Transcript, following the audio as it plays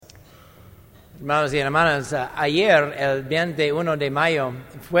Hermanos y hermanas, ayer, el 21 de mayo,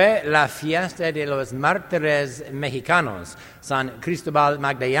 fue la fiesta de los mártires mexicanos, San Cristóbal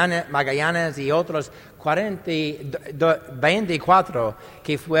Magallanes y otros 24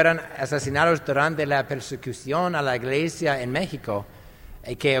 que fueron asesinados durante la persecución a la iglesia en México,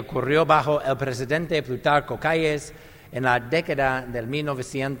 que ocurrió bajo el presidente Plutarco Calles en la década del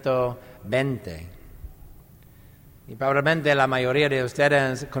 1920. Y probablemente la mayoría de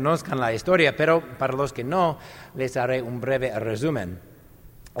ustedes conozcan la historia, pero para los que no, les haré un breve resumen.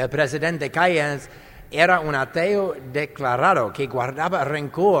 El presidente Calles era un ateo declarado que guardaba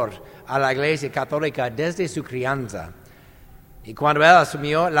rencor a la Iglesia Católica desde su crianza. Y cuando él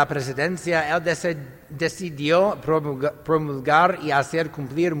asumió la presidencia, él decidió promulgar y hacer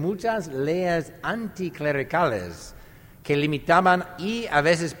cumplir muchas leyes anticlericales que limitaban y a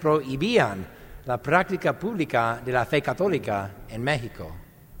veces prohibían la práctica pública de la fe católica en México.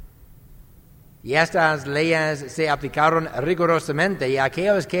 Y estas leyes se aplicaron rigurosamente y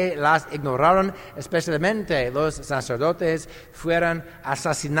aquellos que las ignoraron, especialmente los sacerdotes, fueron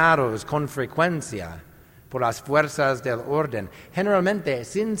asesinados con frecuencia por las fuerzas del orden, generalmente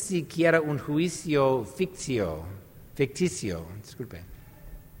sin siquiera un juicio ficticio.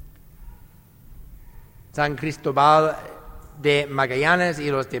 San Cristóbal de Magallanes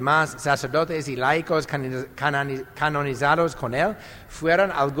y los demás sacerdotes y laicos canonizados con él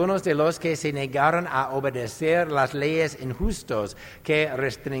fueron algunos de los que se negaron a obedecer las leyes injustas que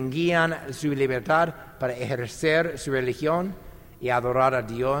restringían su libertad para ejercer su religión y adorar a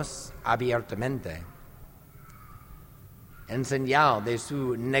Dios abiertamente. En señal de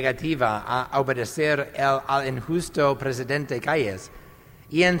su negativa a obedecer al injusto presidente Calles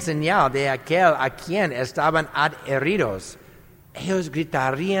y en señal de aquel a quien estaban adheridos, ellos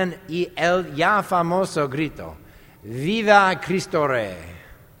gritarían y el ya famoso grito, ¡Viva Cristo Rey!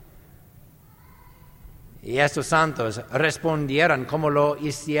 Y estos santos respondieron como lo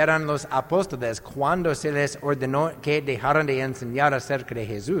hicieron los apóstoles cuando se les ordenó que dejaran de enseñar acerca de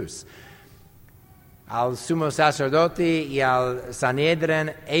Jesús. Al sumo sacerdote y al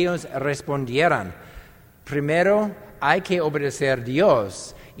Sanedrín ellos respondieron, primero hay que obedecer a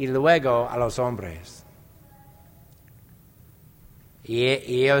Dios y luego a los hombres. Y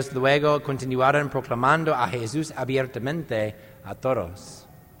ellos luego continuaron proclamando a Jesús abiertamente a todos.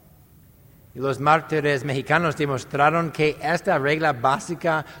 Y los mártires mexicanos demostraron que esta regla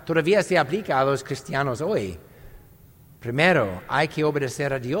básica todavía se aplica a los cristianos hoy. Primero hay que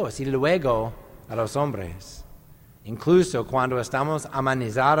obedecer a Dios y luego a los hombres, incluso cuando estamos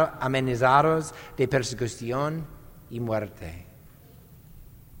amenazados de persecución y muerte.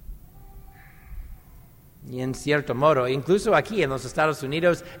 Y en cierto modo, incluso aquí en los Estados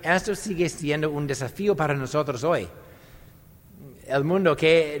Unidos, esto sigue siendo un desafío para nosotros hoy. El mundo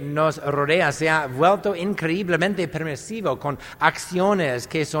que nos rodea se ha vuelto increíblemente permisivo con acciones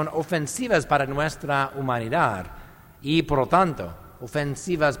que son ofensivas para nuestra humanidad y, por lo tanto,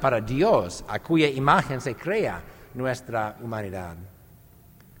 ofensivas para Dios, a cuya imagen se crea nuestra humanidad.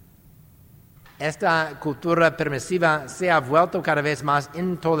 Esta cultura permisiva se ha vuelto cada vez más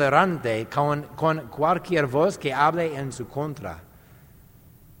intolerante con cualquier voz que hable en su contra.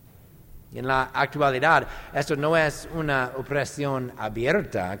 En la actualidad, esto no es una opresión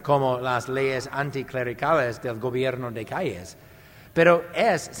abierta como las leyes anticlericales del gobierno de Calles, pero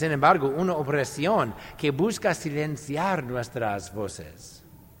es, sin embargo, una opresión que busca silenciar nuestras voces.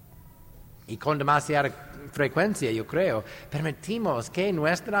 Y con demasiada frecuencia, yo creo, permitimos que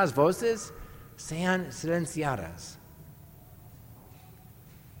nuestras voces sean silenciadas.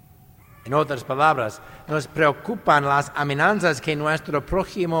 En otras palabras, nos preocupan las amenazas que nuestro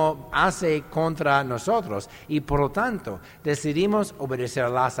prójimo hace contra nosotros y por lo tanto decidimos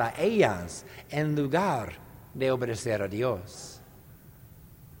obedecerlas a ellas en lugar de obedecer a Dios.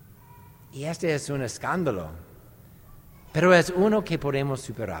 Y este es un escándalo, pero es uno que podemos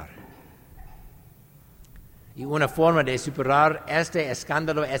superar. Y una forma de superar este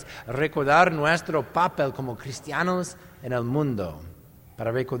escándalo es recordar nuestro papel como cristianos en el mundo. Para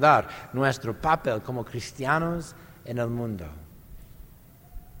recordar nuestro papel como cristianos en el mundo.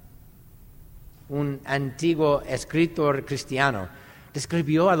 Un antiguo escritor cristiano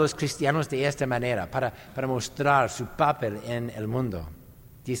describió a los cristianos de esta manera para mostrar su papel en el mundo.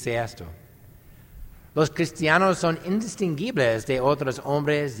 Dice esto: los cristianos son indistinguibles de otros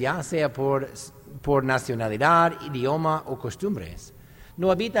hombres, ya sea por nacionalidad, idioma o costumbres.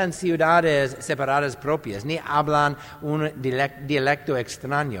 No habitan ciudades separadas propias, ni hablan un dialecto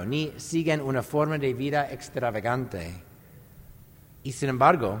extraño, ni siguen una forma de vida extravagante. Y sin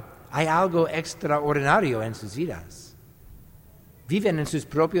embargo, hay algo extraordinario en sus vidas. Viven en sus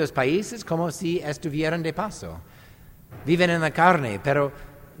propios países como si estuvieran de paso. Viven en la carne, pero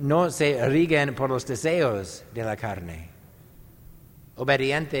no se rigen por los deseos de la carne.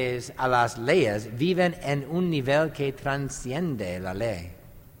 Obedientes a las leyes, viven en un nivel que trasciende la ley.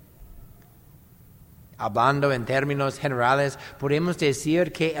 Hablando en términos generales, podemos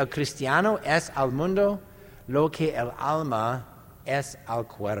decir que el cristiano es al mundo lo que el alma es al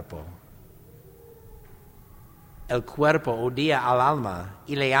cuerpo. El cuerpo odia al alma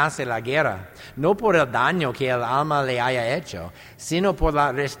y le hace la guerra, no por el daño que el alma le haya hecho, sino por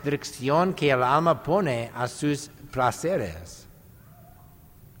la restricción que el alma pone a sus placeres.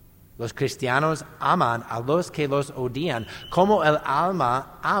 Los cristianos aman a los que los odian, como el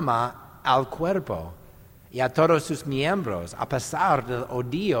alma ama al cuerpo y a todos sus miembros, a pesar del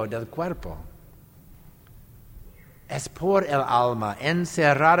odio del cuerpo. Es por el alma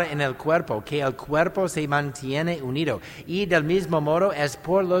encerrada en el cuerpo que el cuerpo se mantiene unido. Y del mismo modo es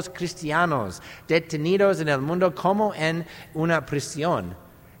por los cristianos detenidos en el mundo como en una prisión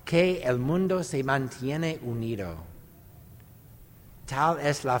que el mundo se mantiene unido. Tal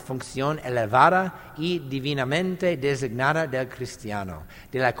es la función elevada y divinamente designada del cristiano,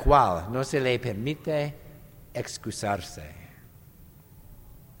 de la cual no se le permite excusarse.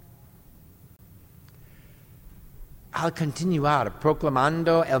 Al continuar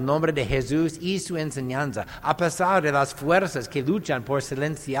proclamando el nombre de Jesús y su enseñanza, a pesar de las fuerzas que luchan por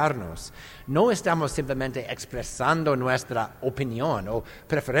silenciarnos, no estamos simplemente expresando nuestra opinión o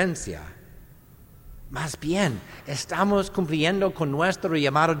preferencia. Más bien, estamos cumpliendo con nuestro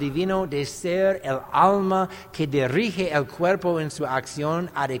llamado divino de ser el alma que dirige el cuerpo en su acción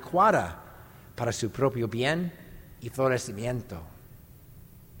adecuada para su propio bien y florecimiento.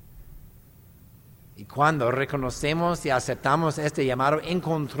 Y cuando reconocemos y aceptamos este llamado,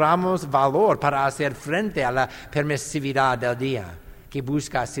 encontramos valor para hacer frente a la permisividad del día, que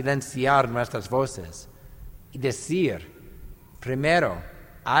busca silenciar nuestras voces y decir, primero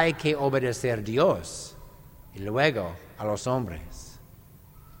hay que obedecer a Dios y luego a los hombres.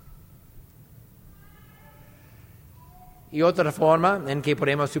 Y otra forma en que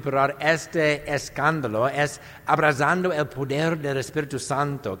podemos superar este escándalo es abrazando el poder del Espíritu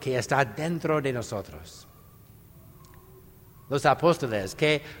Santo que está dentro de nosotros. Los apóstoles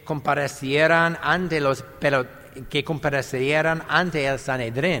que comparecieran ante el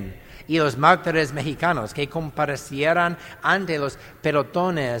Sanedrín y los mártires mexicanos que comparecieran ante los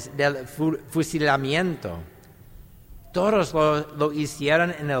pelotones del fusilamiento, todos lo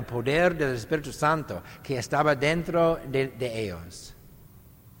hicieron en el poder del Espíritu Santo que estaba dentro de ellos.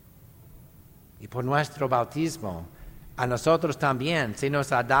 Y por nuestro bautismo, a nosotros también se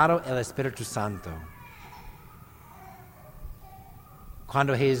nos ha dado el Espíritu Santo.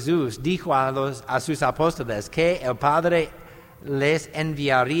 Cuando Jesús dijo a sus apóstoles que el Padre les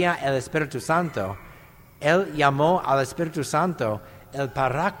enviaría el Espíritu Santo, Él llamó al Espíritu Santo el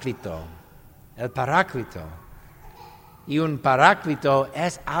Paráclito. Y un paráclito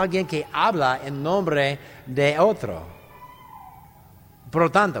es alguien que habla en nombre de otro. Por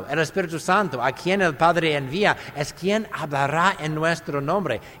lo tanto, el Espíritu Santo, a quien el Padre envía, es quien hablará en nuestro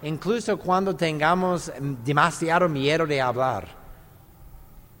nombre, incluso cuando tengamos demasiado miedo de hablar.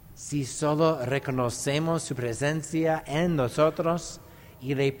 Si solo reconocemos su presencia en nosotros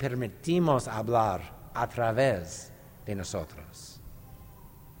y le permitimos hablar a través de nosotros.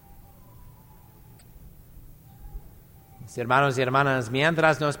 Hermanos y hermanas,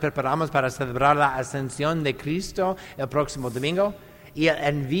 mientras nos preparamos para celebrar la ascensión de Cristo el próximo domingo y el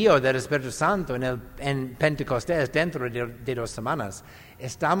envío del Espíritu Santo en Pentecostés dentro de 2 semanas,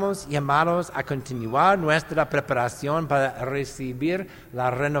 estamos llamados a continuar nuestra preparación para recibir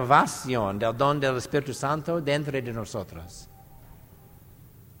la renovación del don del Espíritu Santo dentro de nosotros.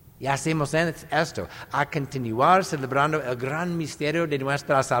 Y hacemos esto, a continuar celebrando el gran misterio de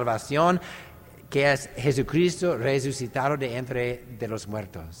nuestra salvación, que es Jesucristo resucitado de entre de los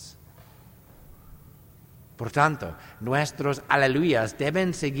muertos. Por tanto, nuestros aleluyas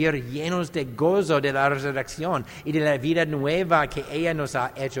deben seguir llenos de gozo de la resurrección y de la vida nueva que ella nos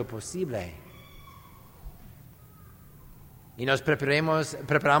ha hecho posible. Y nos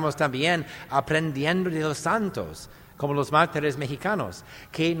preparamos también aprendiendo de los santos, como los mártires mexicanos,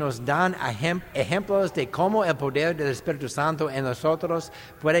 que nos dan ejemplos de cómo el poder del Espíritu Santo en nosotros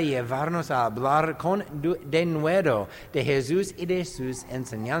puede llevarnos a hablar de nuevo de Jesús y de sus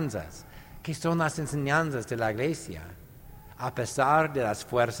enseñanzas, que son las enseñanzas de la Iglesia, a pesar de las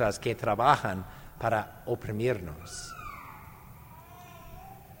fuerzas que trabajan para oprimirnos.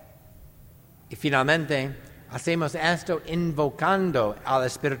 Y finalmente, hacemos esto invocando al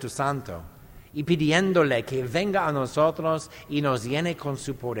Espíritu Santo y pidiéndole que venga a nosotros y nos llene con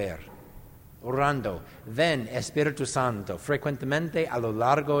su poder, orando, ven Espíritu Santo, frecuentemente a lo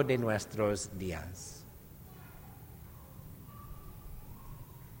largo de nuestros días.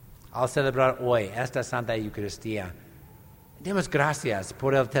 Al celebrar hoy esta Santa Eucaristía, demos gracias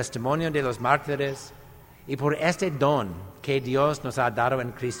por el testimonio de los mártires y por este don que Dios nos ha dado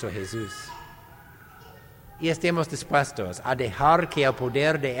en Cristo Jesús. Y estemos dispuestos a dejar que el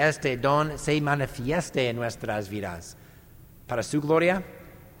poder de este don se manifieste en nuestras vidas, para su gloria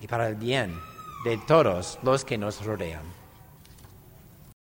y para el bien de todos los que nos rodean.